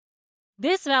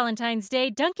This Valentine's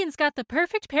Day, Dunkin's got the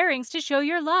perfect pairings to show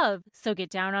your love. So get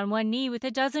down on one knee with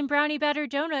a dozen brownie batter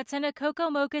donuts and a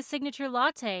cocoa mocha signature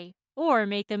latte. Or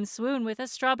make them swoon with a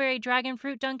strawberry dragon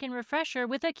fruit Dunkin' refresher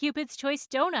with a Cupid's Choice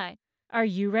donut. Are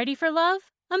you ready for love?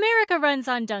 America runs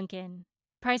on Dunkin'.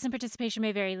 Price and participation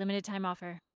may vary. Limited time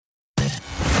offer. Do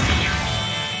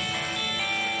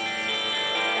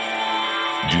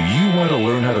you want to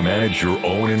learn how to manage your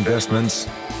own investments?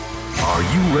 Are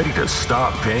you ready to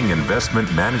stop paying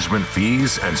investment management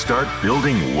fees and start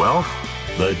building wealth?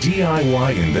 The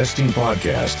DIY Investing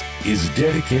Podcast is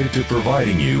dedicated to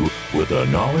providing you with the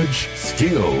knowledge,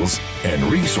 skills, and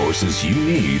resources you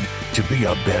need to be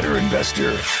a better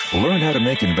investor. Learn how to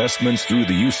make investments through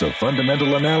the use of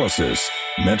fundamental analysis,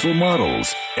 mental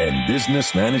models, and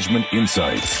business management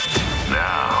insights.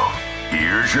 Now,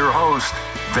 here's your host,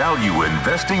 value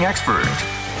investing expert,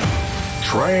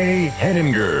 Trey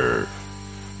Henninger.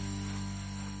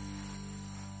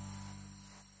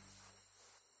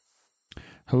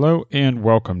 Hello and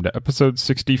welcome to episode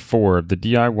 64 of the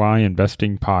DIY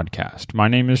Investing Podcast. My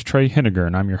name is Trey Henninger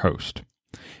and I'm your host.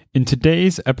 In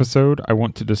today's episode, I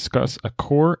want to discuss a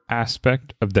core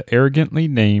aspect of the arrogantly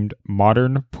named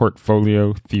modern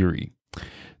portfolio theory.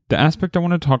 The aspect I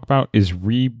want to talk about is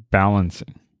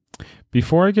rebalancing.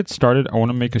 Before I get started, I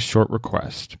want to make a short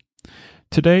request.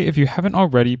 Today, if you haven't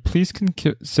already, please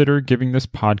consider giving this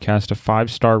podcast a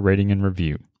 5-star rating and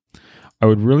review. I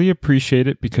would really appreciate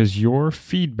it because your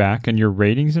feedback and your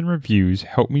ratings and reviews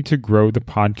help me to grow the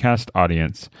podcast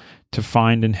audience to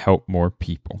find and help more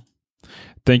people.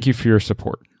 Thank you for your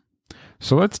support.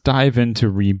 So let's dive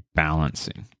into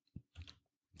rebalancing.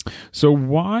 So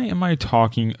why am I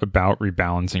talking about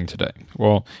rebalancing today?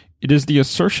 Well, it is the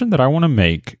assertion that I want to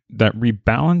make that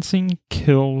rebalancing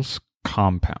kills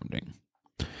compounding.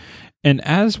 And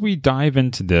as we dive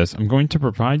into this, I'm going to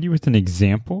provide you with an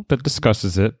example that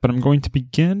discusses it, but I'm going to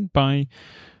begin by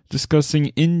discussing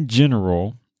in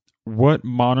general what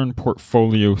modern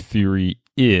portfolio theory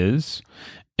is,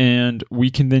 and we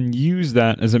can then use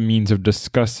that as a means of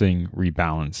discussing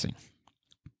rebalancing.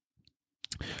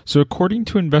 So according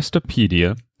to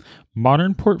Investopedia,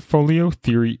 modern portfolio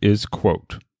theory is,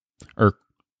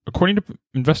 according to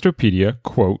Investopedia,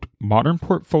 quote, modern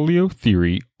portfolio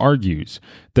theory argues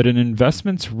that an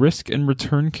investment's risk and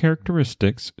return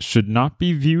characteristics should not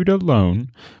be viewed alone,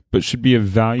 but should be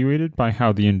evaluated by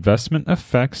how the investment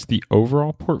affects the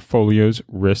overall portfolio's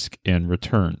risk and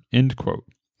return, end quote.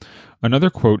 Another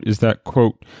quote is that,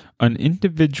 quote, an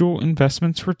individual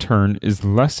investment's return is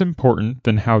less important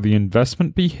than how the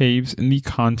investment behaves in the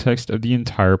context of the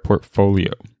entire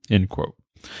portfolio, end quote.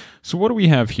 So what do we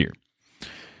have here?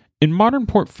 In modern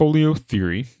portfolio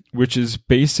theory, which is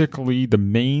basically the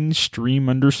mainstream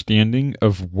understanding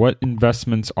of what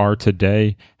investments are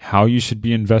today, how you should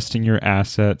be investing your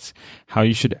assets, how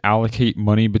you should allocate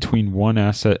money between one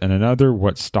asset and another,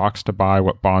 what stocks to buy,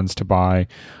 what bonds to buy,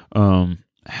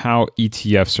 how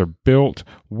ETFs are built,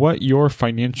 what your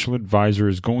financial advisor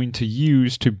is going to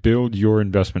use to build your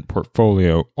investment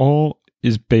portfolio, all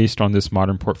is based on this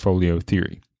modern portfolio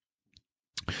theory.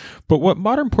 But what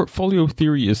modern portfolio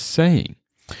theory is saying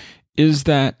is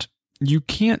that you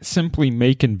can't simply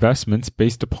make investments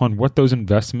based upon what those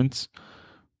investments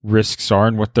risks are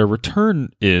and what their return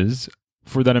is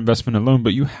for that investment alone,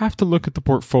 but you have to look at the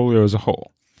portfolio as a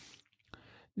whole.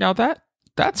 Now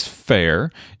that's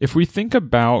fair. If we think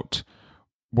about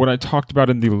what I talked about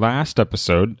in the last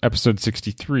episode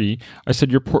 63, I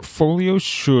said your portfolio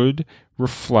should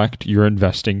reflect your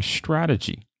investing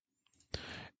strategy,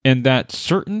 and that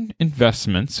certain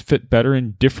investments fit better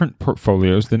in different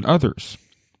portfolios than others.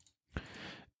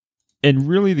 And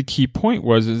really the key point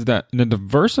is that in a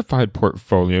diversified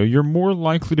portfolio, you're more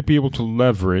likely to be able to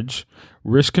leverage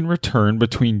risk and return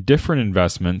between different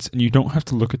investments, and you don't have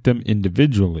to look at them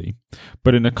individually.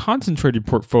 But in a concentrated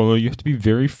portfolio, you have to be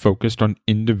very focused on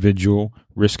individual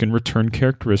risk and return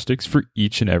characteristics for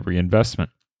each and every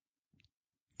investment.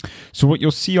 So what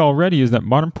you'll see already is that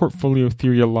modern portfolio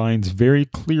theory aligns very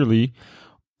clearly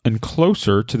and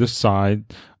closer to the side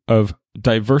of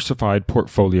diversified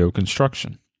portfolio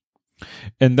construction.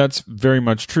 And that's very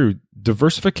much true.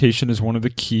 Diversification is one of the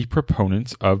key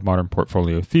proponents of modern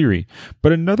portfolio theory.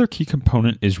 But another key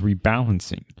component is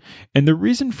rebalancing. And the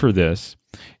reason for this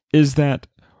is that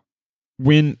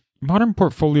when modern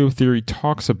portfolio theory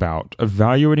talks about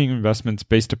evaluating investments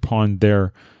based upon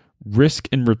their risk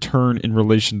and return in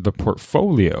relation to the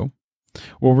portfolio,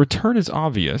 well, return is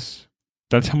obvious.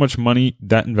 That's how much money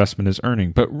that investment is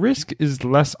earning. But risk is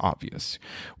less obvious.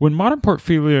 When modern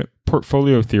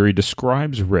portfolio theory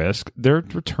describes risk,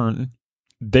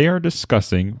 they are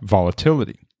discussing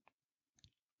volatility.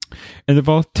 And the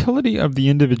volatility of the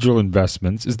individual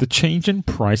investments is the change in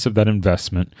price of that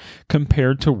investment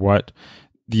compared to what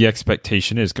the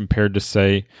expectation is, compared to,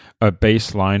 say, a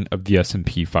baseline of the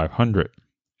S&P 500.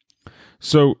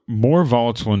 So more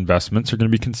volatile investments are going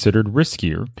to be considered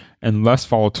riskier, and less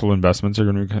volatile investments are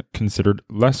going to be considered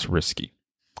less risky.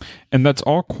 And that's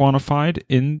all quantified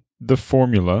in the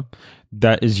formula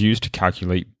that is used to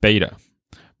calculate beta.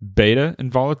 Beta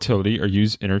and volatility are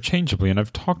used interchangeably, and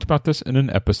I've talked about this in an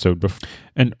episode before.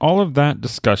 And all of that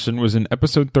discussion was in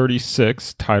episode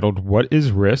 36, titled What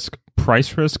is Risk?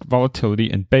 Price Risk, Volatility,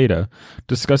 and Beta,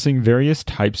 discussing various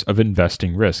types of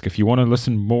investing risk. If you want to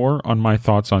listen more on my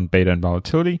thoughts on beta and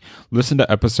volatility, listen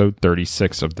to episode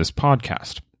 36 of this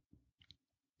podcast.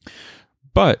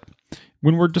 But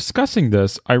when we're discussing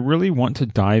this, I really want to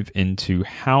dive into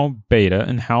how beta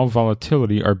and how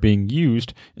volatility are being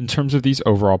used in terms of these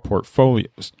overall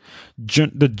portfolios.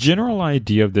 The general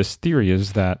idea of this theory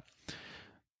is that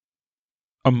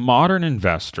a modern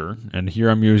investor, and here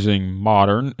I'm using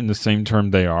modern in the same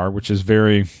term they are, which is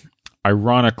very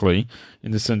ironically in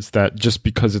the sense that just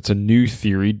because it's a new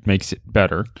theory makes it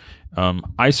better.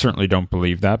 I certainly don't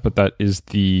believe that, but that is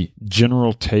the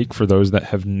general take for those that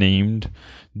have named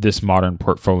this modern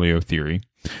portfolio theory.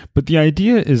 But the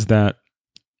idea is that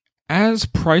as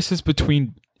prices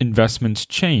between investments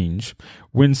change,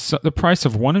 when the price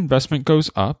of one investment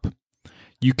goes up,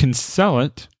 you can sell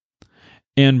it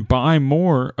and buy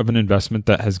more of an investment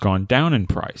that has gone down in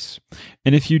price.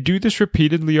 And if you do this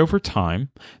repeatedly over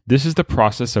time, this is the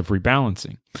process of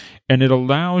rebalancing. And it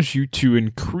allows you to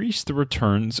increase the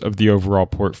returns of the overall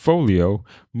portfolio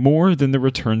more than the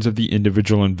returns of the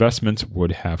individual investments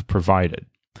would have provided.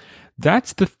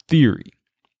 That's the theory.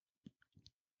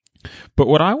 But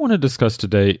what I want to discuss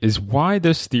today is why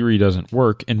this theory doesn't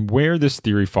work and where this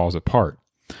theory falls apart.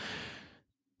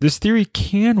 This theory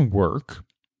can work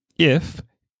if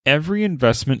every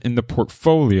investment in the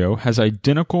portfolio has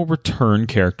identical return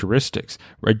characteristics,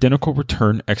 or identical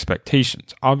return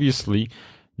expectations. Obviously,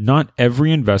 not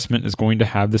every investment is going to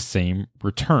have the same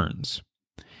returns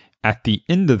at the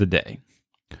end of the day.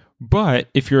 But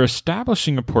if you're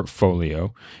establishing a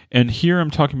portfolio, and here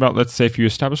I'm talking about, let's say if you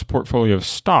establish a portfolio of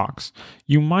stocks,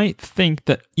 you might think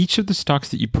that each of the stocks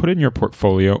that you put in your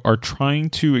portfolio are trying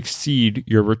to exceed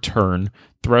your return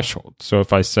threshold. So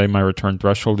if I say my return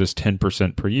threshold is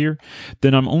 10% per year,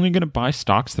 then I'm only going to buy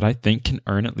stocks that I think can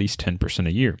earn at least 10%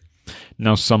 a year.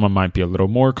 Now, some I might be a little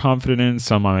more confident in,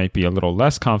 some I might be a little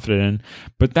less confident in,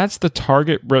 but that's the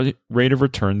target rate of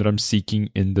return that I'm seeking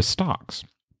in the stocks.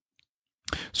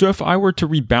 So if I were to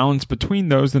rebalance between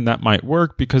those, then that might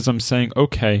work because I'm saying,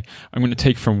 okay, I'm going to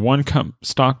take from one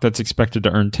stock that's expected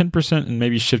to earn 10% and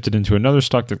maybe shift it into another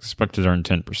stock that's expected to earn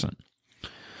 10%.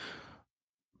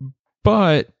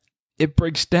 But it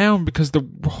breaks down because the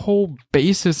whole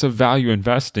basis of value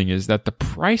investing is that the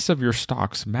price of your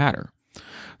stocks matter.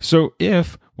 So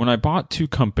if when I bought two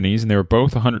companies and they were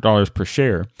both $100 per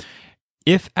share,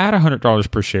 if at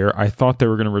 $100 per share, I thought they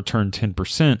were going to return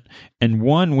 10%, and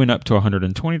one went up to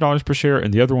 $120 per share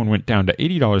and the other one went down to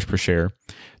 $80 per share,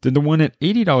 then the one at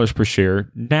 $80 per share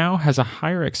now has a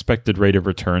higher expected rate of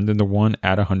return than the one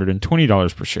at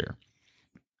 $120 per share.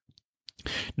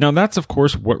 Now, that's, of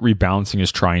course, what rebalancing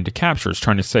is trying to capture. It's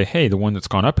trying to say, hey, the one that's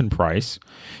gone up in price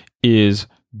is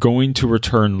going to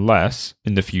return less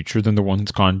in the future than the one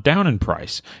that's gone down in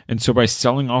price. And so by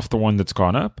selling off the one that's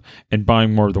gone up and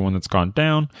buying more of the one that's gone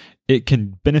down, it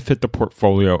can benefit the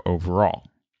portfolio overall.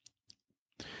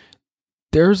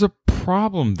 There's a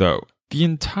problem, though. The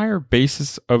entire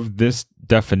basis of this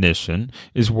definition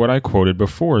is what I quoted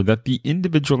before, that the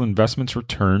individual investment's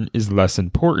return is less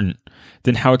important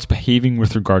than how it's behaving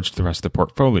with regards to the rest of the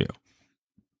portfolio.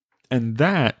 And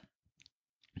that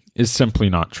is simply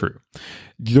not true.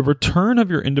 The return of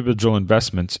your individual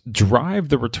investments drive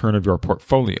the return of your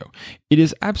portfolio. It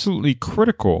is absolutely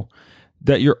critical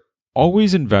that you're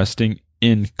always investing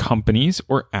in companies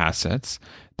or assets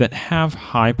that have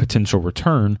high potential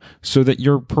return so that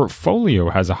your portfolio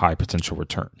has a high potential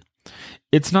return.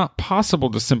 It's not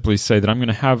possible to simply say that I'm going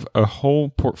to have a whole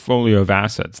portfolio of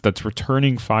assets that's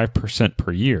returning 5%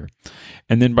 per year,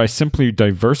 and then by simply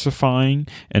diversifying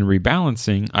and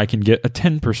rebalancing, I can get a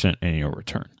 10% annual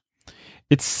return.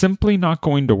 It's simply not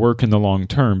going to work in the long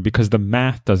term because the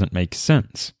math doesn't make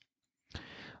sense.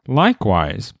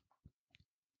 Likewise,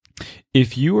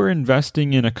 if you are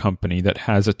investing in a company that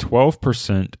has a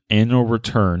 12% annual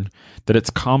return that its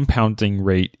compounding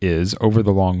rate is over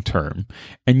the long term,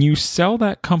 and you sell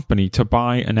that company to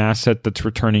buy an asset that's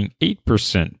returning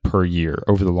 8% per year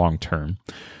over the long term,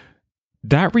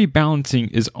 that rebalancing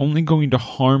is only going to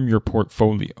harm your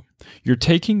portfolio. You're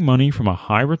taking money from a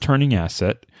high returning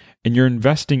asset and you're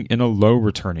investing in a low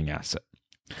returning asset.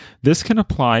 This can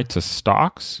apply to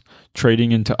stocks,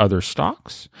 trading into other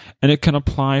stocks, and it can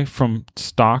apply from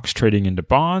stocks trading into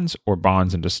bonds or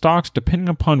bonds into stocks, depending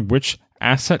upon which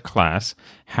asset class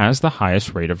has the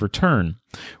highest rate of return.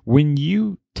 When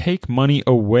you take money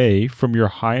away from your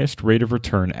highest rate of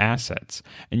return assets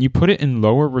and you put it in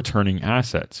lower returning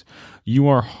assets, you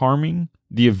are harming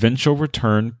the eventual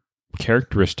return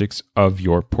characteristics of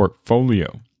your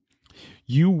portfolio.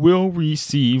 You will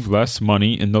receive less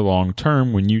money in the long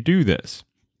term when you do this.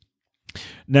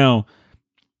 Now,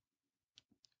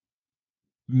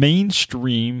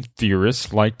 mainstream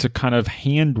theorists like to kind of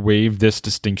hand wave this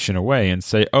distinction away and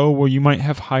say, oh, well, you might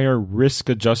have higher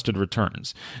risk-adjusted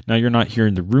returns. Now, you're not here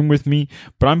in the room with me,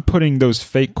 but I'm putting those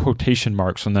fake quotation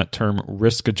marks on that term,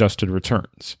 risk-adjusted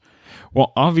returns.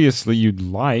 Well, obviously, you'd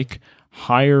like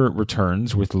higher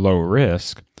returns with low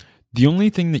risk. The only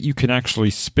thing that you can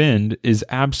actually spend is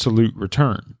absolute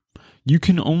return. You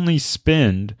can only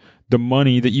spend the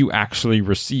money that you actually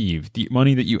receive, the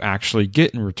money that you actually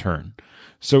get in return.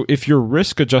 So if your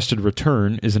risk-adjusted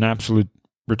return is an absolute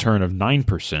return of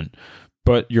 9%,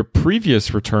 but your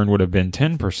previous return would have been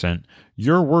 10%,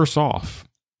 you're worse off.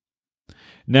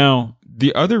 Now,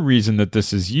 the other reason that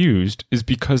this is used is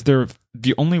because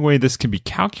the only way this can be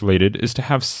calculated is to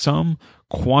have some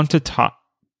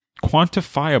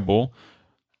quantifiable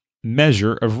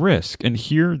measure of risk. And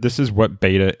here, this is what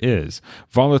beta is.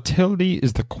 Volatility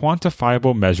is the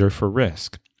quantifiable measure for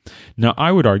risk. Now,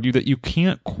 I would argue that you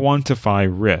can't quantify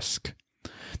risk.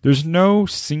 There's no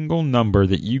single number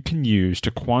that you can use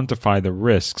to quantify the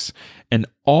risks and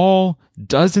all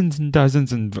dozens and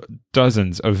dozens and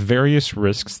dozens of various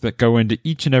risks that go into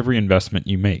each and every investment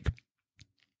you make.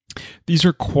 These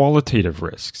are qualitative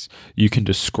risks. You can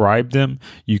describe them,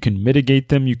 you can mitigate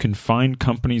them, you can find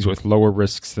companies with lower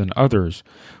risks than others,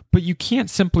 but you can't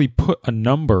simply put a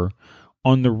number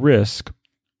on the risk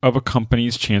of a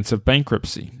company's chance of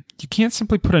bankruptcy. You can't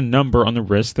simply put a number on the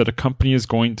risk that a company is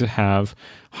going to have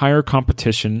higher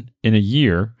competition in a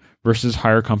year versus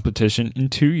higher competition in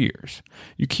 2 years.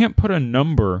 You can't put a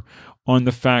number on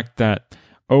the fact that,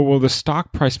 oh, well, the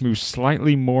stock price moves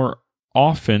slightly more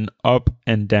often up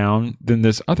and down than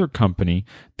this other company,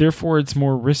 therefore it's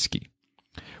more risky.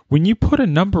 When you put a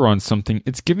number on something,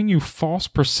 it's giving you false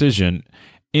precision,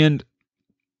 and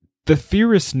the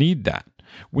theorists need that.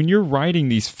 When you're writing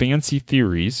these fancy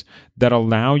theories that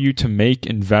allow you to make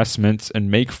investments and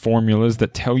make formulas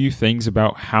that tell you things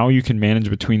about how you can manage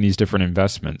between these different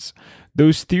investments,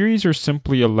 those theories are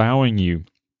simply allowing you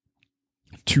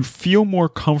to feel more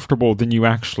comfortable than you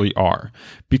actually are,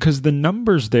 because the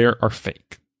numbers there are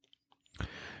fake.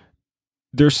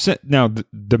 Now,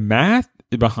 the math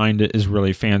behind it is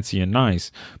really fancy and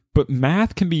nice, but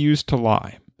math can be used to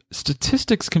lie.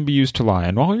 Statistics can be used to lie,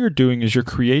 and all you're doing is you're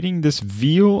creating this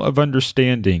veil of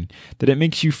understanding that it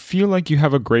makes you feel like you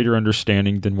have a greater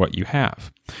understanding than what you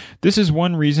have. This is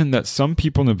one reason that some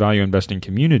people in the value investing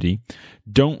community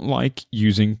don't like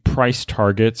using price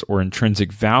targets or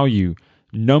intrinsic value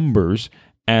numbers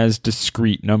as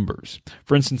discrete numbers.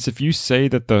 For instance, if you say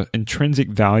that the intrinsic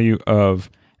value of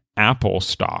Apple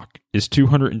stock is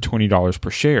 $220 per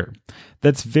share,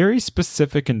 that's very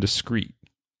specific and discrete.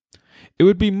 It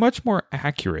would be much more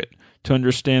accurate to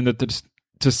understand that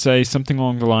to say something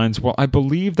along the lines, well, I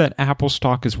believe that Apple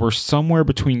stock is worth somewhere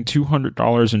between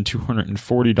 $200 and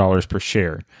 $240 per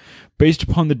share, based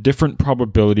upon the different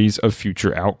probabilities of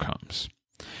future outcomes.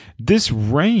 This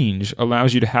range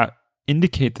allows you to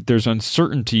indicate that there's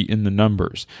uncertainty in the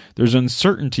numbers. There's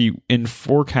uncertainty in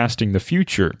forecasting the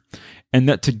future, and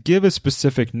that to give a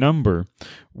specific number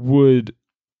would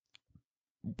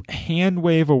hand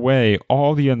wave away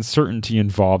all the uncertainty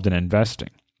involved in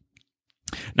investing.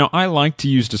 Now, I like to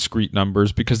use discrete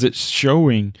numbers because it's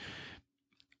showing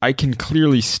I can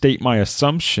clearly state my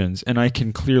assumptions and I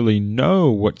can clearly know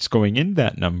what's going in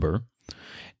that number.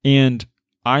 And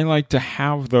I like to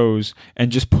have those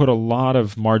and just put a lot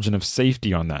of margin of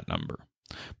safety on that number.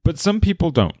 But some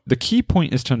people don't. The key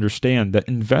point is to understand that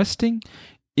investing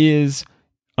is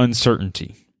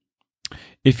uncertainty.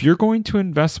 If you're going to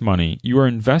invest money, you are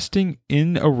investing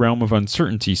in a realm of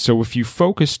uncertainty. So if you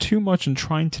focus too much on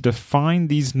trying to define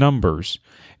these numbers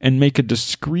and make a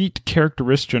discrete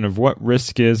characteristic of what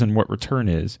risk is and what return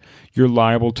is, you're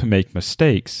liable to make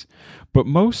mistakes. But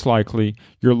most likely,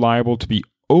 you're liable to be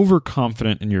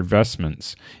overconfident in your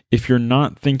investments if you're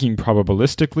not thinking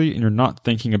probabilistically and you're not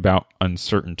thinking about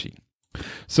uncertainty.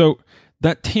 So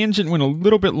that tangent went a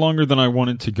little bit longer than I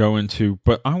wanted to go into,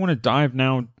 but I want to dive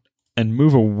now and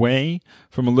move away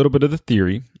from a little bit of the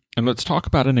theory and let's talk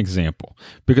about an example,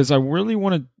 because I really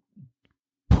want to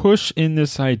push in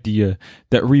this idea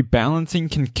that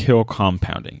rebalancing can kill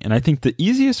compounding. And I think the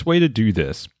easiest way to do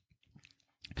this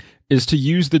is to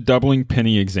use the doubling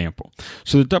penny example.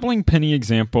 So the doubling penny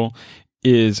example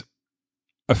is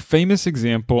a famous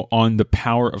example on the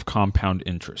power of compound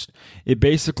interest. It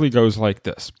basically goes like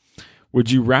this. Would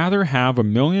you rather have $1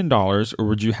 million, or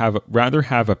would you rather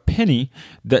have a penny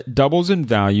that doubles in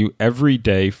value every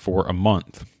day for a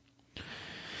month?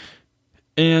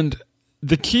 And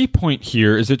the key point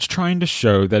here is it's trying to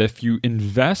show that if you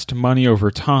invest money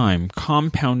over time,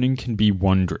 compounding can be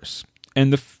wondrous.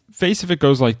 And the face of it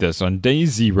goes like this. On day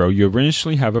 0, you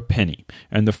initially have a penny.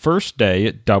 And the first day,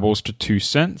 it doubles to 2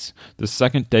 cents. The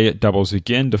second day, it doubles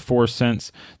again to 4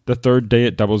 cents. The third day,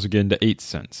 it doubles again to 8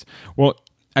 cents. Well,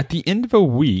 at the end of a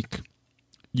week,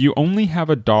 you only have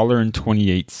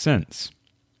 $1.28.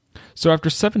 So after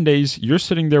 7 days, you're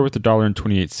sitting there with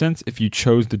 $1.28 if you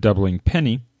chose the doubling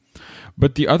penny.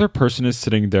 But the other person is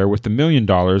sitting there with $1 million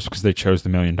because they chose the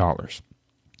 $1 million.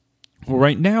 Well,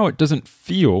 right now, it doesn't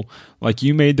feel like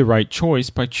you made the right choice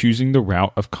by choosing the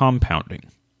route of compounding.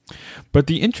 But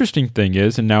the interesting thing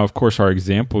is, and now, of course, our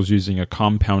example is using a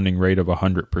compounding rate of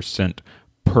 100%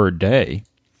 per day,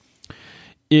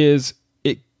 is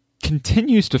it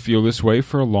continues to feel this way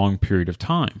for a long period of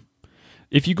time.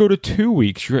 If you go to 2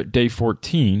 weeks, you're at day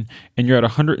 14, and you're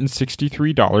at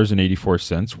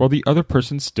 $163.84, while the other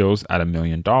person still's at $1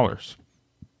 million.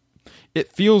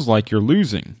 It feels like you're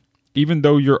losing, even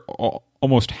though you're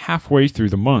almost halfway through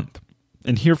the month.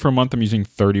 And here for a month, I'm using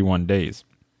 31 days.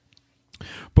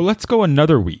 But let's go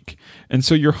another week. And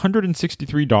so your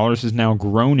 $163 has now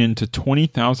grown into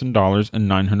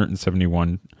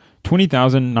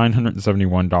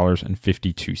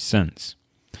 $20,971.52.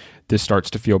 This starts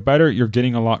to feel better. You're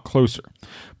getting a lot closer.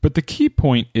 But the key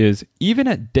point is, even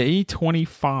at day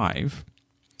 25,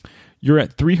 you're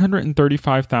at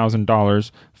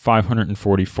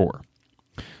 $335,544.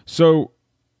 So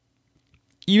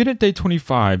even at day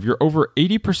 25, you're over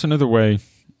 80% of the way.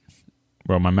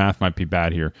 Well, my math might be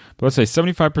bad here, but let's say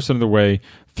 75% of the way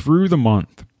through the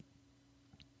month.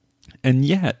 And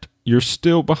yet, you're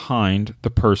still behind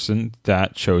the person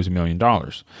that chose $1 million.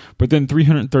 But then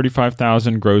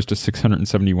 335,000 grows to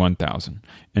 671,000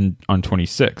 and on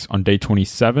 26. On day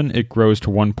 27, it grows to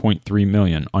 1.3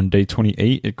 million. On day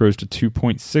 28, it grows to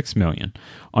 2.6 million.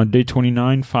 On day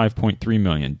 29, 5.3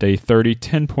 million. Day 30,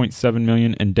 10.7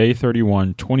 million. And day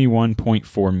 31,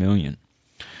 21.4 million.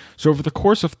 So over the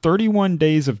course of 31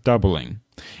 days of doubling,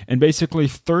 and basically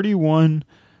 31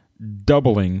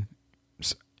 doublings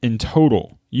in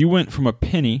total, you went from a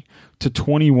penny to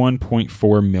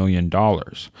 $21.4 million.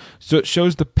 So it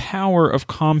shows the power of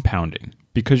compounding,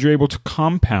 because you're able to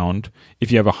compound.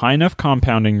 If you have a high enough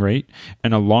compounding rate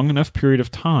and a long enough period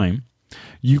of time,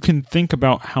 you can think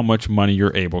about how much money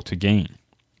you're able to gain.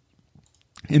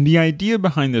 And the idea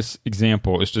behind this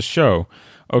example is to show,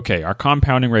 okay, our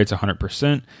compounding rate's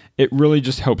 100%. It really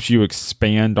just helps you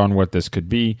expand on what this could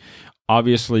be.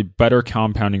 Obviously, better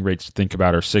compounding rates to think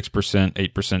about are 6%, 8%,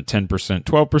 10%,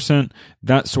 12%,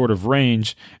 that sort of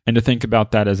range, and to think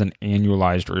about that as an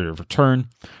annualized rate of return.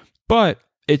 But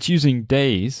it's using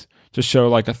days to show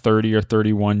like a 30 or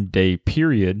 31 day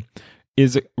period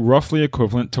is roughly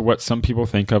equivalent to what some people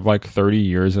think of like 30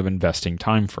 years of investing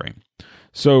time frame.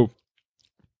 So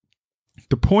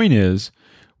the point is,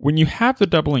 when you have the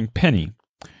doubling penny,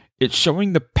 it's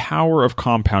showing the power of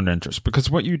compound interest, because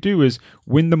what you do is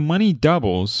when the money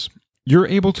doubles, you're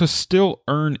able to still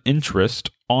earn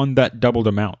interest on that doubled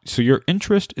amount. So your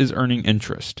interest is earning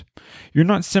interest. You're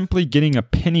not simply getting a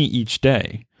penny each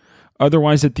day.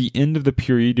 Otherwise, at the end of the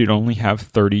period, you'd only have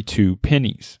 32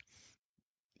 pennies.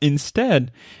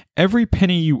 Instead, every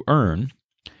penny you earn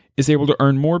is able to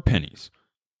earn more pennies.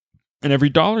 And every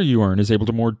dollar you earn is able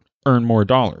to earn more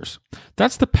dollars.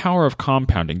 That's the power of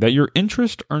compounding, that your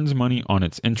interest earns money on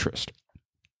its interest.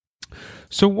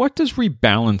 So what does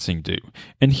rebalancing do?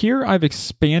 And here I've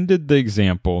expanded the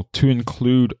example to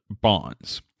include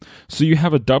bonds. So you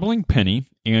have a doubling penny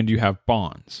and you have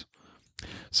bonds.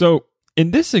 So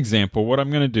in this example, what I'm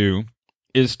going to do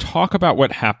is talk about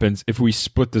what happens if we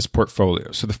split this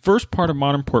portfolio. So the first part of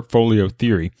modern portfolio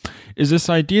theory is this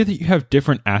idea that you have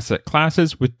different asset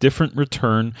classes with different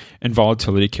return and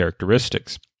volatility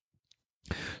characteristics.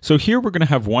 So here we're going to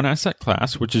have one asset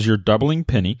class, which is your doubling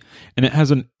penny, and it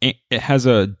has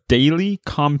a daily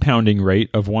compounding rate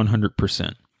of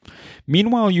 100%.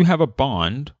 Meanwhile, you have a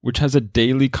bond, which has a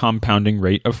daily compounding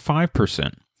rate of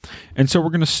 5%. And so we're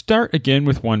going to start again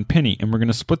with 1 penny, and we're going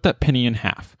to split that penny in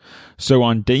half. So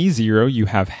on day 0, you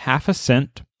have half a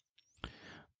cent,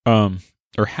 or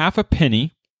half a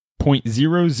penny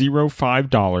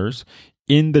 $0.005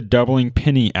 in the doubling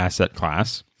penny asset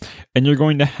class, and you're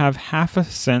going to have half a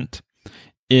cent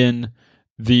in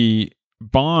the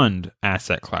bond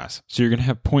asset class. So you're going to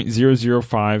have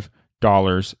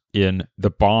 $0.005 in the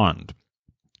bond.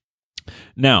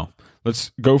 Now,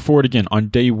 let's go forward again. On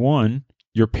day one,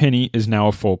 your penny is now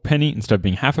a full penny. Instead of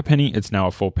being half a penny, it's now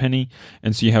a full penny.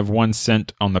 And so you have 1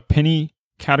 cent on the penny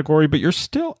category, but you're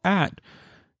still at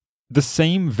the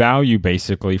same value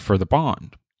basically for the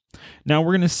bond. Now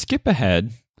we're going to skip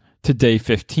ahead to day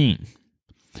 15.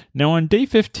 Now on day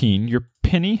 15, your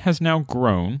penny has now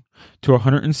grown to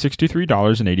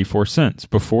 $163.84.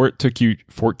 Before, it took you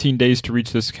 14 days to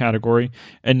reach this category,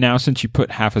 and now since you put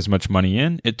half as much money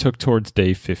in, it took towards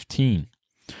day 15.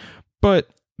 But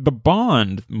the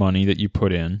bond money that you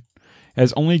put in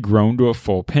has only grown to a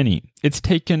full penny. It's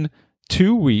taken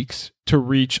 2 weeks to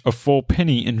reach a full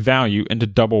penny in value and to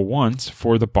double once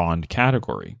for the bond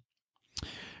category.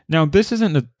 Now, this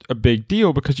isn't a big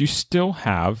deal because you still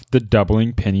have the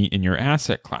doubling penny in your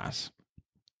asset class.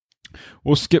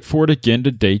 We'll skip forward again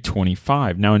to day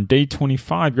 25. Now, in day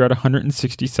 25, you're at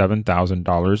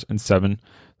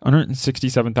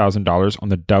 $167,000 on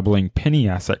the doubling penny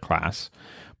asset class,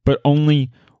 but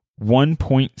only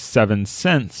 1.7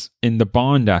 cents in the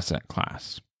bond asset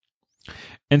class.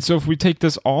 And so if we take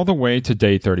this all the way to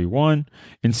day 31,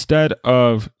 instead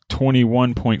of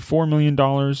 $21.4 million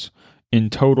in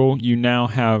total, you now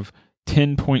have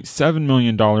 $10.7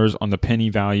 million on the penny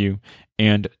value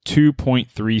and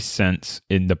 2.3 cents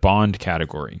in the bond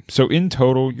category. So in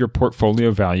total, your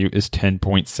portfolio value is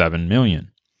 $10.7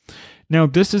 million. Now,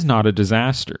 this is not a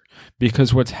disaster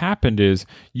because what's happened is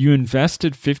you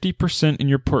invested 50% in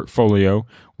your portfolio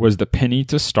was the penny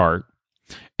to start,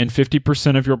 and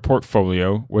 50% of your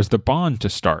portfolio was the bond to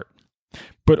start.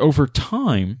 But over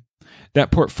time,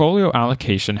 that portfolio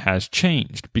allocation has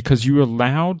changed because you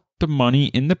allowed the money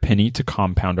in the penny to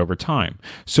compound over time.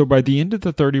 So by the end of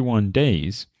the 31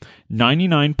 days,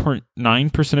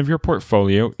 99.9% of your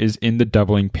portfolio is in the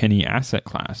doubling penny asset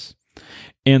class,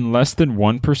 and less than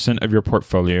 1% of your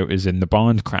portfolio is in the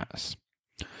bond class.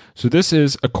 So this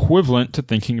is equivalent to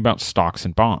thinking about stocks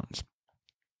and bonds.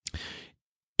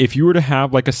 If you were to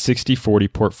have like a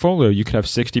 60-40 portfolio, you could have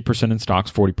 60% in stocks,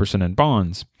 40% in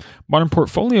bonds. Modern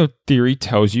portfolio theory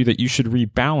tells you that you should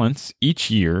rebalance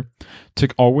each year to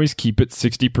always keep it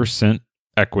 60%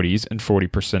 equities and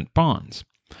 40% bonds.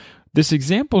 This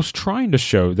example is trying to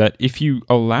show that if you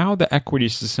allow the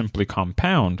equities to simply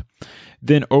compound,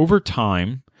 then over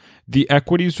time, the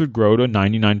equities would grow to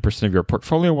 99% of your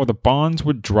portfolio, while the bonds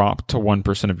would drop to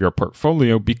 1% of your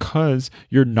portfolio because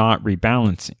you're not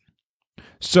rebalancing.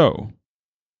 So,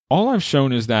 all I've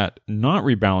shown is that not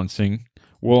rebalancing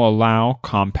will allow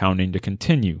compounding to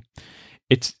continue.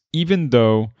 It's even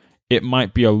though it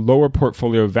might be a lower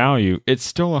portfolio value, it's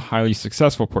still a highly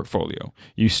successful portfolio.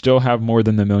 You still have more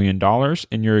than $1 million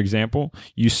in your example.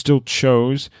 You still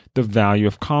chose the value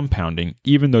of compounding,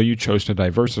 even though you chose to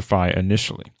diversify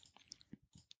initially.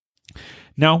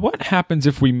 Now, what happens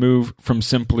if we move from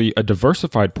simply a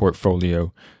diversified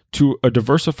portfolio to a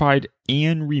diversified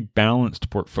and rebalanced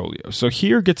portfolio? So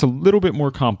here it gets a little bit more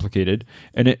complicated,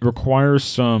 and it requires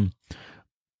some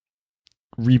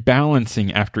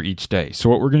rebalancing after each day. So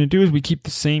what we're going to do is we keep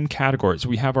the same categories.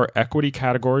 We have our equity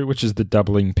category, which is the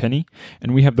doubling penny,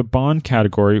 and we have the bond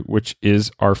category, which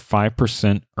is our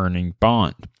 5% earning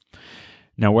bond.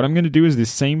 Now, what I'm going to do is the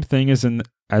same thing as in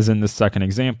the second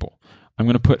example. I'm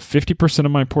going to put 50%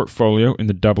 of my portfolio in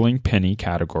the doubling penny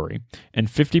category and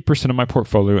 50% of my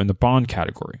portfolio in the bond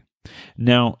category.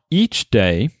 Now, each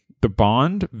day, the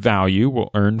bond value will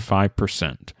earn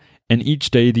 5%, and each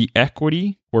day the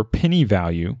equity or penny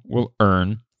value will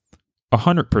earn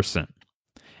 100%.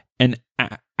 And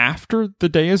after the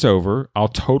day is over, I'll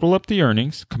total up the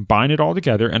earnings, combine it all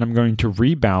together, and I'm going to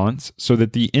rebalance so that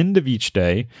at the end of each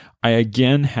day, I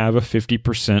again have a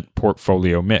 50%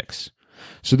 portfolio mix.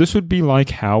 So this would be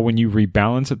like how when you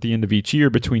rebalance at the end of each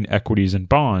year between equities and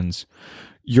bonds,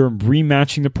 you're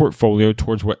rematching the portfolio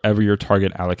towards whatever your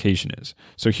target allocation is.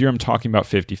 So here I'm talking about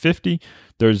 50-50.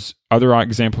 There's other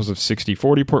examples of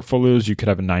 60-40 portfolios. You could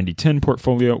have a 90-10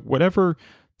 portfolio. Whatever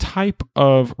type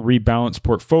of rebalanced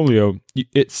portfolio,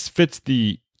 it fits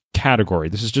the category.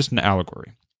 This is just an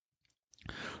allegory.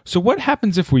 So what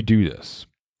happens if we do this?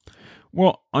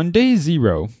 Well, on day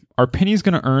zero, our penny is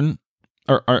going to earn,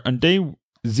 or on day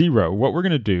zero, what we're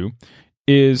going to do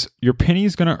is your penny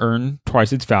is going to earn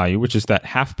twice its value, which is that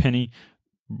half penny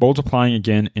multiplying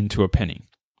again into a penny.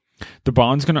 The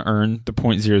bond's going to earn the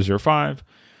 0.005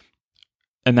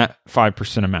 and that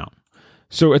 5% amount.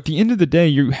 So at the end of the day,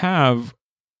 you have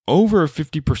over a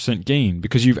 50% gain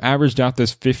because you've averaged out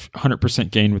this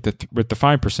 100% gain with the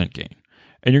 5% gain.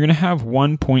 And you're going to have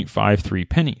 1.53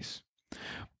 pennies.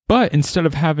 But instead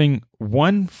of having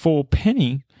one full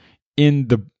penny in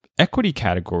the equity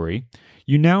category,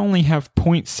 you now only have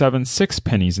 0.76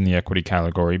 pennies in the equity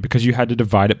category because you had to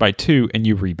divide it by 2 and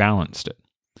you rebalanced it.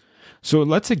 So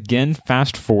let's again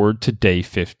fast forward to day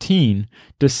 15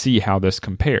 to see how this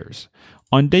compares.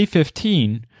 On day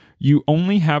 15, you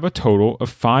only have a total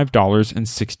of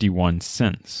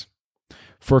 $5.61.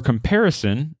 For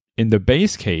comparison, in the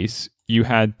base case, you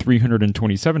had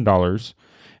 $327,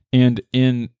 and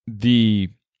in the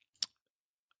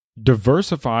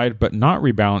diversified but not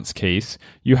rebalanced case,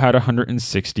 you had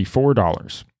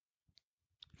 $164.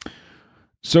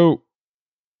 So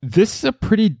this is a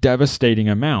pretty devastating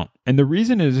amount. And the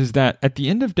reason is that at the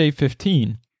end of day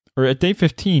 15, or at day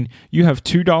 15, you have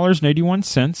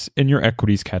 $2.81 in your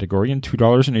equities category and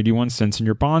 $2.81 in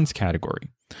your bonds category.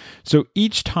 So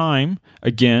each time,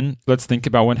 again, let's think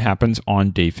about what happens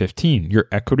on day 15. Your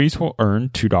equities will earn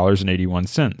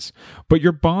 $2.81, but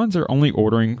your bonds are only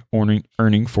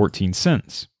earning 14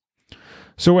 cents.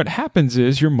 So what happens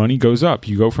is your money goes up.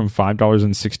 You go from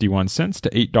 $5.61 to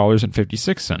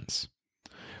 $8.56.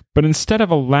 But instead of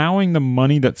allowing the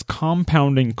money that's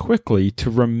compounding quickly to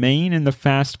remain in the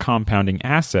fast compounding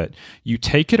asset, you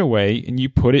take it away and you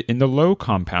put it in the low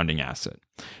compounding asset.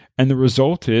 And the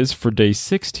result is for day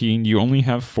 16, you only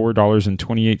have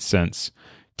 $4.28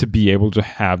 to be able to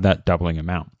have that doubling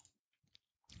amount.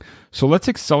 So let's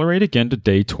accelerate again to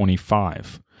day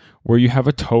 25, where you have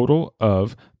a total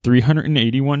of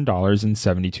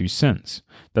 $381.72.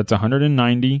 That's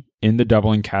 $190 in the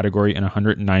doubling category and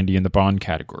 $190 in the bond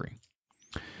category.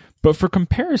 But for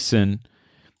comparison,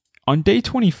 on day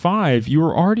 25, you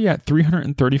were already at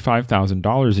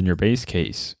 $335,000 in your base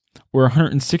case, or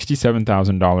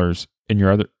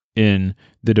 $167,000 in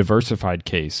the diversified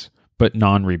case, but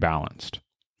non-rebalanced.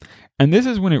 And this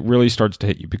is when it really starts to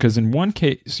hit you, because in one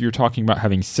case, you're talking about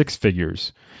having 6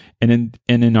 figures, and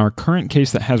in our current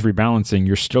case that has rebalancing,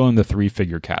 you're still in the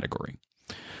 3-figure category.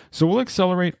 So we'll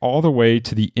accelerate all the way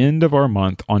to the end of our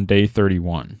month on day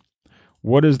 31.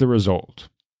 What is the result?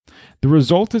 The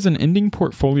result is an ending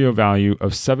portfolio value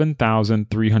of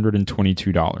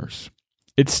 $7,322.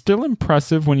 It's still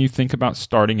impressive when you think about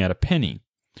starting at a penny,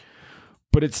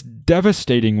 but it's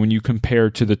devastating when you compare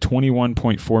to the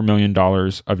 $21.4 million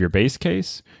of your base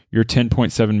case, your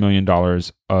 $10.7 million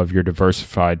of your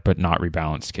diversified but not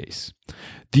rebalanced case.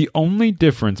 The only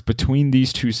difference between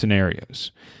these two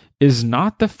scenarios is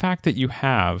not the fact that you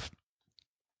have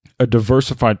a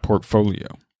diversified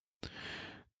portfolio.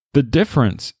 The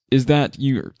difference is that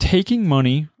you're taking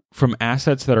money from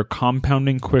assets that are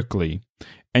compounding quickly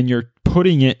and you're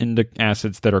putting it into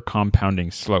assets that are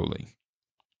compounding slowly.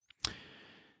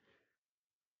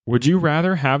 Would you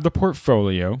rather have the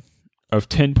portfolio of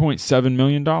 $10.7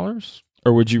 million,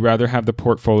 or would you rather have the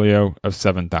portfolio of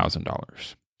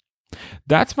 $7,000?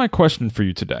 That's my question for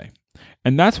you today.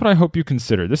 And that's what I hope you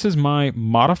consider. This is my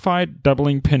modified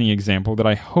doubling penny example that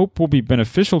I hope will be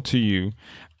beneficial to you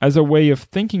as a way of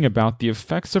thinking about the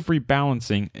effects of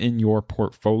rebalancing in your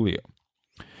portfolio.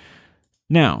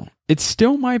 Now, it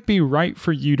still might be right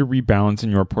for you to rebalance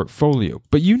in your portfolio,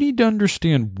 but you need to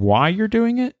understand why you're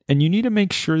doing it, and you need to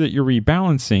make sure that you're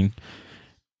rebalancing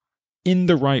in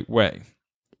the right way.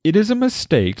 It is a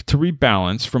mistake to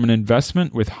rebalance from an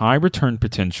investment with high return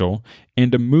potential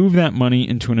and to move that money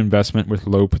into an investment with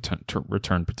low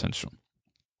return potential.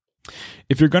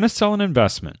 If you're going to sell an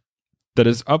investment that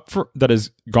has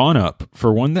gone up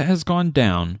for one that has gone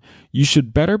down, you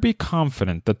should better be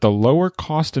confident that the lower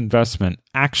cost investment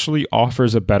actually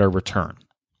offers a better return.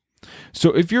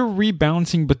 So if you're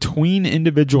rebalancing between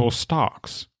individual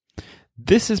stocks,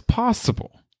 this is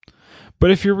possible. But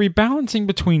if you're rebalancing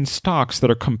between stocks that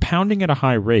are compounding at a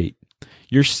high rate,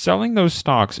 you're selling those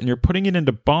stocks and you're putting it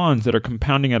into bonds that are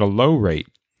compounding at a low rate,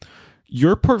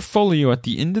 your portfolio at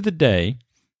the end of the day,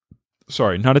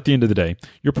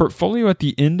 your portfolio at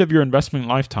the end of your investment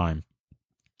lifetime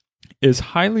is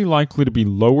highly likely to be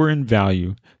lower in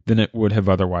value than it would have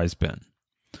otherwise been.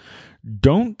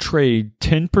 Don't trade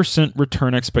 10%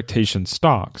 return expectation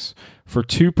stocks for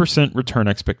 2% return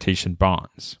expectation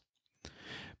bonds.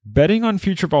 Betting on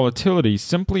future volatility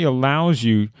simply allowing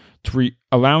you to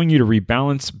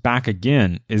rebalance back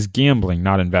again is gambling,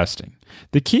 not investing.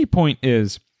 The key point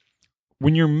is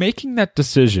when you're making that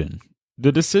decision,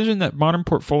 the decision that modern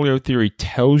portfolio theory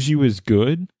tells you is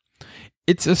good,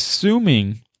 it's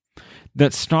assuming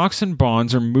that stocks and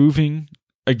bonds are moving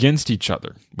against each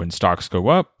other. When stocks go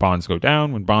up, bonds go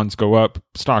down. When bonds go up,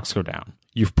 stocks go down.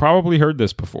 You've probably heard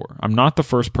this before. I'm not the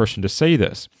first person to say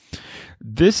this.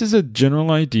 This is a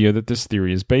general idea that this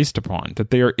theory is based upon,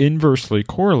 that they are inversely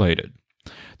correlated.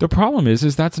 The problem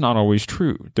is that's not always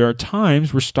true. There are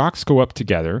times where stocks go up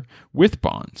together with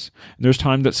bonds. And there's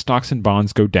times that stocks and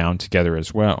bonds go down together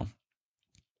as well.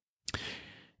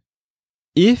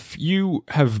 If you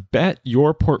have bet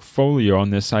your portfolio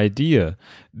on this idea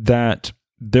that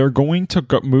they're going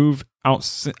to move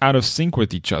out of sync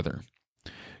with each other,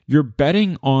 you're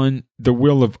betting on the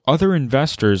will of other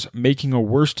investors making a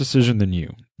worse decision than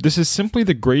you. This is simply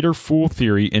the greater fool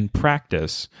theory in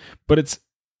practice, but it's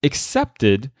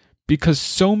accepted because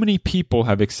so many people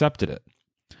have accepted it.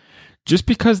 Just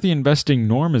because the investing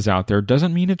norm is out there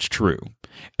doesn't mean it's true,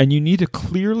 and you need to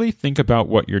clearly think about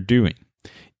what you're doing.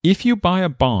 If you buy a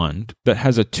bond that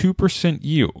has a 2%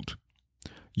 yield,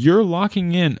 you're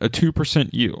locking in a 2%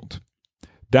 yield.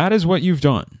 That is what you've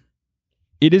done.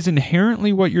 It is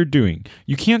inherently what you're doing.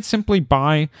 You can't simply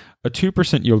buy a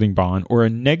 2% yielding bond or a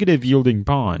negative yielding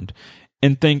bond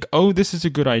and think, oh, this is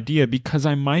a good idea because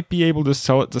I might be able to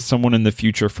sell it to someone in the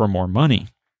future for more money.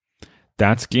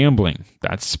 That's gambling.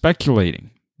 That's speculating.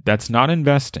 That's not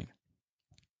investing.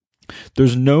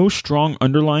 There's no strong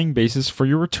underlying basis for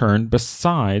your return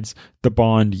besides the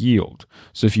bond yield.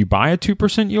 So if you buy a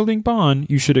 2% yielding bond,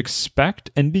 you should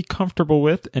expect and be comfortable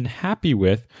with and happy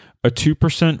with a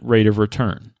 2% rate of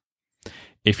return.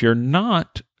 If you're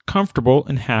not comfortable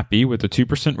and happy with a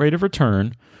 2% rate of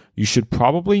return, you should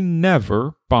probably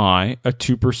never buy a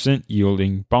 2%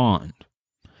 yielding bond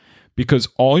because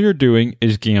all you're doing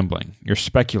is gambling. You're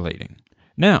speculating.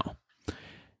 Now,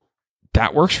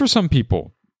 that works for some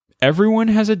people. Everyone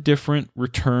has a different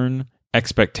return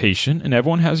expectation and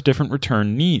everyone has different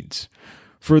return needs.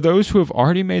 For those who have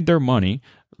already made their money,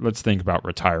 let's think about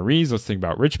retirees, let's think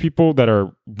about rich people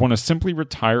that want to simply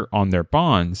retire on their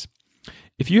bonds.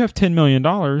 If you have $10 million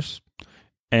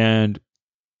and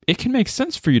it can make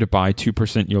sense for you to buy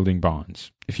 2% yielding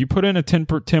bonds. If you put in a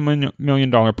 $10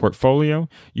 million portfolio,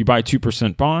 you buy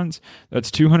 2% bonds, that's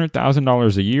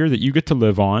 $200,000 a year that you get to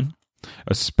live on,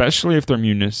 especially if they're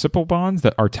municipal bonds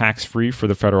that are tax-free for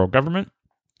the federal government.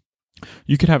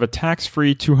 You could have a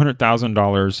tax-free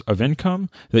 $200,000 of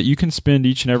income that you can spend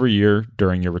each and every year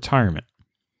during your retirement.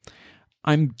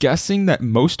 I'm guessing that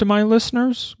most of my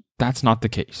listeners, that's not the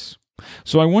case.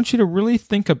 So I want you to really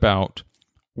think about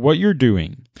what you're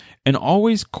doing and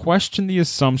always question the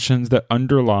assumptions that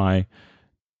underlie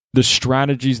the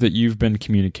strategies that you've been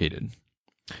communicated.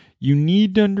 You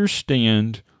need to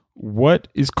understand what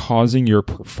is causing your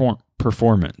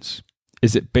performance.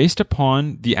 Is it based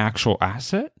upon the actual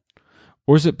asset?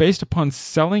 Or is it based upon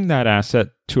selling that asset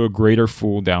to a greater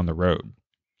fool down the road?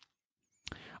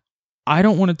 I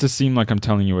don't want it to seem like I'm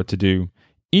telling you what to do.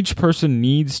 Each person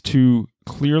needs to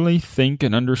clearly think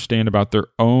and understand about their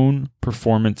own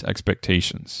performance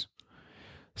expectations.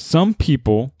 Some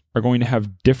people are going to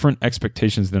have different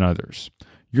expectations than others.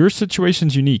 Your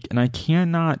situation's unique, and I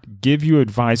cannot give you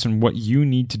advice on what you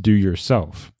need to do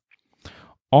yourself.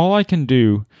 All I can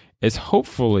do is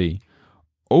hopefully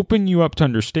open you up to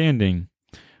understanding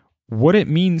what it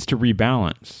means to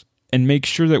rebalance and make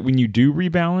sure that when you do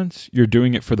rebalance, you're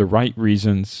doing it for the right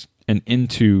reasons and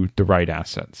into the right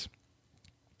assets.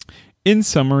 In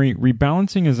summary,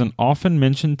 rebalancing is an often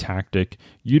mentioned tactic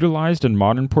utilized in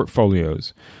modern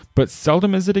portfolios, but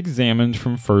seldom is it examined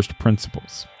from first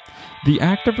principles. The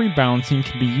act of rebalancing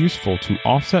can be useful to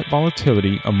offset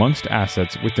volatility amongst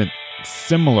assets within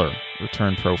similar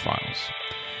return profiles.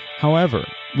 However,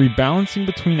 rebalancing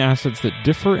between assets that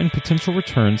differ in potential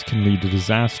returns can lead to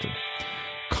disaster.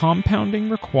 Compounding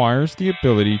requires the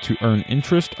ability to earn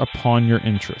interest upon your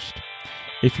interest.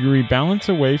 If you rebalance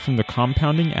away from the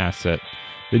compounding asset,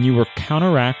 then you will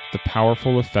counteract the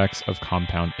powerful effects of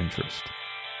compound interest.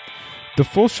 The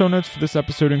full show notes for this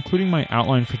episode, including my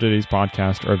outline for today's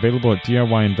podcast, are available at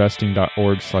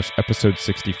DIYinvesting.org/episode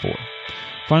 64.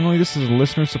 Finally, this is a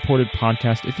listener-supported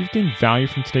podcast. If you've gained value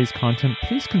from today's content,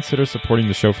 please consider supporting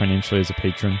the show financially as a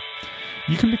patron.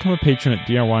 You can become a patron at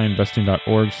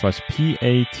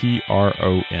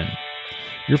DIYinvesting.org/PATRON.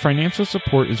 Your financial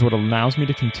support is what allows me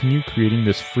to continue creating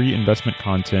this free investment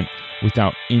content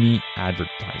without any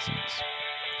advertisements.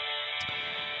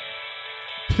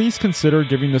 Please consider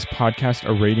giving this podcast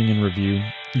a rating and review.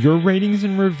 Your ratings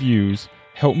and reviews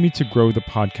help me to grow the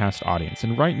podcast audience.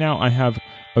 And right now I have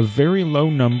a very low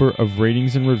number of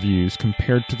ratings and reviews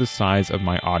compared to the size of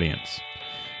my audience.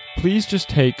 Please just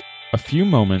take a few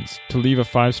moments to leave a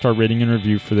 5-star rating and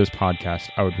review for this podcast.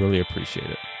 I would really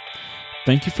appreciate it.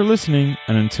 Thank you for listening,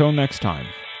 and until next time,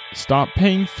 stop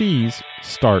paying fees,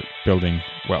 start building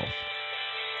wealth.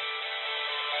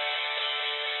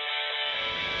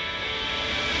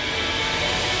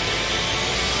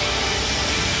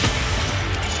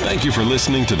 Thank you for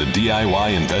listening to the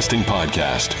DIY Investing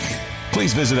Podcast.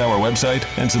 Please visit our website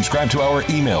and subscribe to our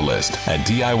email list at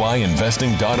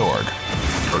DIYinvesting.org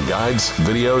for guides,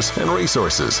 videos, and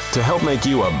resources to help make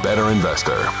you a better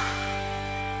investor.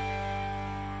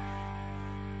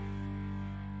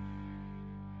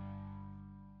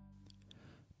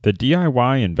 The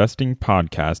DIY Investing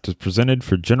Podcast is presented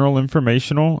for general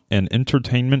informational and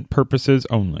entertainment purposes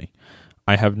only.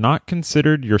 I have not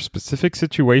considered your specific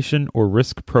situation or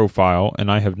risk profile,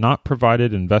 and I have not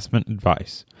provided investment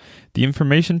advice. The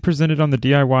information presented on the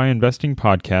DIY Investing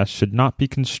Podcast should not be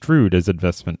construed as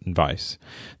investment advice.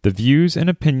 The views and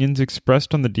opinions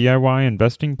expressed on the DIY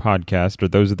Investing Podcast are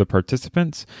those of the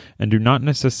participants and do not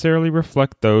necessarily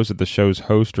reflect those of the show's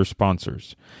host or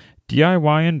sponsors.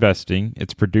 DIY Investing,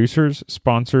 its producers,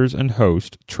 sponsors, and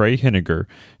host, Trey Henniger,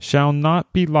 shall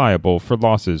not be liable for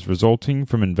losses resulting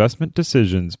from investment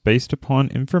decisions based upon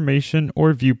information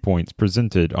or viewpoints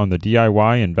presented on the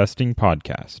DIY Investing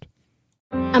Podcast.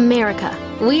 America,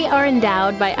 we are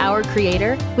endowed by our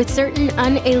Creator with certain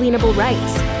unalienable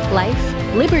rights: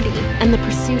 life, liberty, and the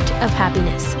pursuit of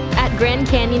happiness. At Grand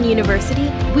Canyon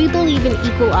University, we believe in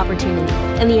equal opportunity,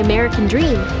 and the American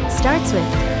dream starts with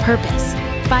purpose.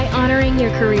 By honoring your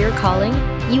career calling,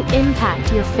 you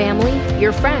impact your family,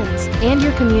 your friends, and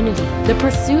your community. The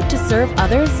pursuit to serve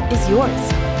others is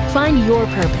yours. Find your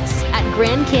purpose at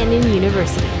Grand Canyon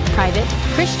University. Private,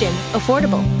 Christian,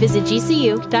 affordable. Visit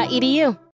gcu.edu.